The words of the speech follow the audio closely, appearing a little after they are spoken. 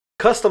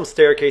Custom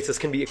staircases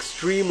can be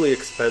extremely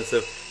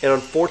expensive and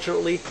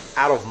unfortunately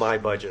out of my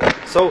budget.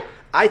 So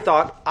I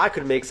thought I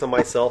could make some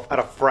myself at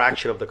a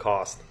fraction of the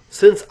cost.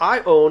 Since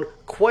I own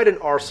quite an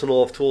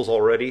arsenal of tools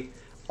already,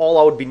 all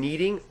I would be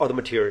needing are the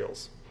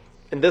materials.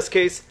 In this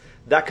case,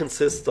 that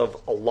consists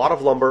of a lot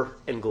of lumber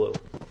and glue.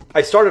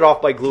 I started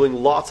off by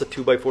gluing lots of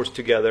 2x4s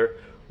together,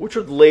 which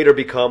would later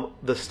become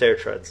the stair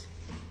treads.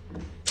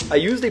 I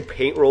used a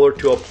paint roller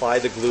to apply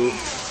the glue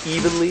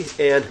evenly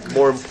and,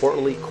 more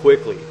importantly,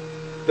 quickly.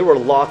 There were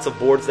lots of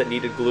boards that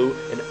needed glue,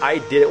 and I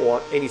didn't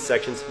want any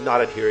sections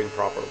not adhering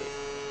properly.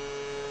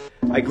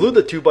 I glued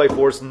the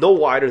 2x4s no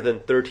wider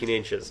than 13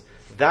 inches.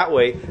 That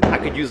way, I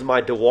could use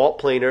my DeWalt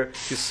planer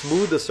to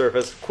smooth the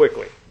surface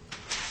quickly.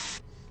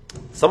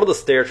 Some of the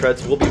stair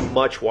treads will be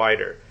much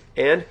wider,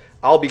 and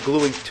I'll be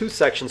gluing two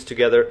sections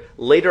together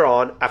later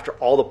on after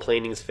all the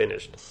planing is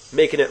finished,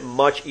 making it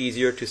much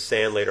easier to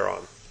sand later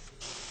on.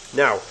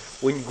 Now,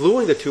 when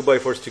gluing the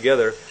 2x4s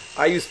together,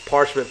 I used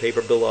parchment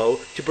paper below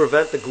to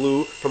prevent the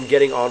glue from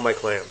getting on my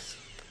clamps.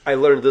 I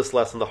learned this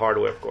lesson the hard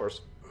way, of course.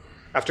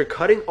 After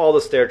cutting all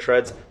the stair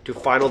treads to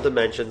final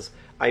dimensions,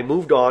 I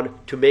moved on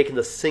to making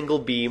the single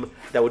beam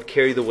that would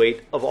carry the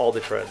weight of all the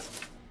treads.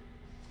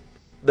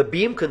 The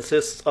beam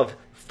consists of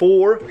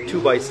 4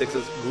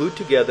 2x6s glued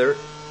together,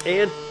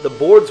 and the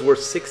boards were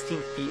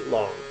 16 feet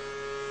long.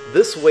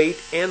 This weight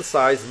and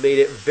size made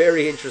it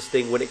very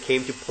interesting when it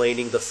came to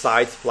planing the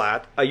sides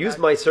flat. I used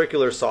my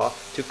circular saw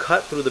to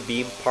cut through the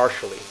beam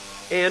partially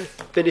and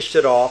finished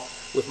it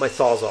off with my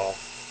Sawzall,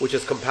 which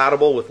is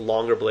compatible with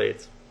longer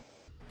blades.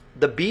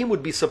 The beam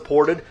would be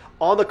supported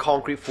on the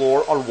concrete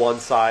floor on one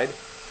side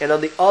and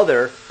on the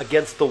other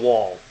against the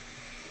wall.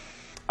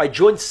 I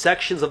joined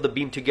sections of the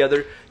beam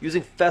together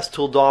using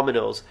Festool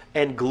dominoes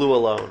and glue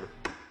alone.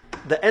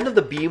 The end of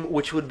the beam,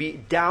 which would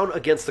be down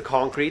against the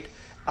concrete,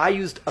 I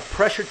used a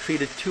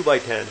pressure-treated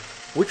 2x10,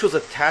 which was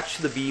attached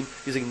to the beam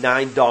using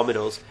 9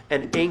 dominoes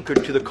and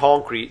anchored to the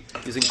concrete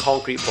using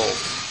concrete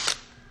bolts.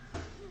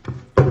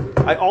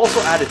 I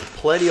also added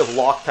plenty of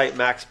Loctite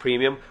Max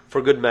Premium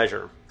for good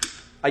measure.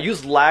 I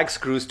used lag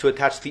screws to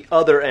attach the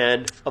other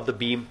end of the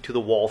beam to the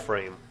wall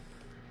frame.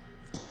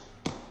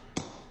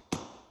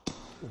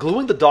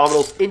 Gluing the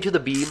dominoes into the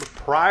beam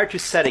prior to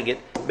setting it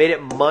made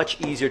it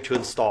much easier to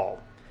install.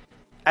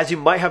 As you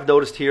might have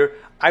noticed here,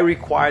 I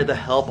required the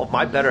help of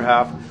my better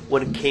half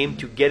when it came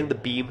to getting the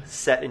beam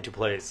set into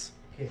place.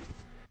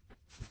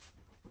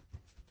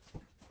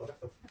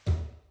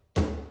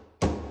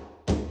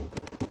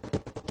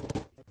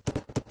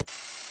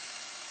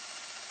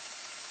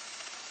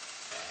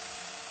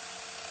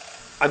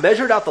 I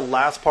measured out the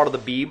last part of the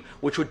beam,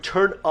 which would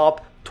turn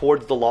up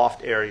towards the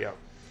loft area.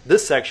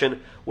 This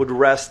section would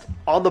rest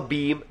on the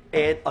beam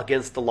and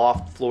against the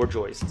loft floor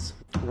joists,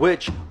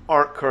 which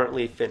aren't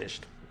currently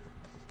finished.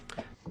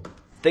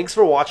 Thanks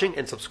for watching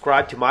and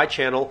subscribe to my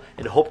channel,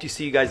 and hope to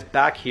see you guys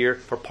back here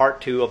for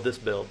part 2 of this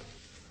build.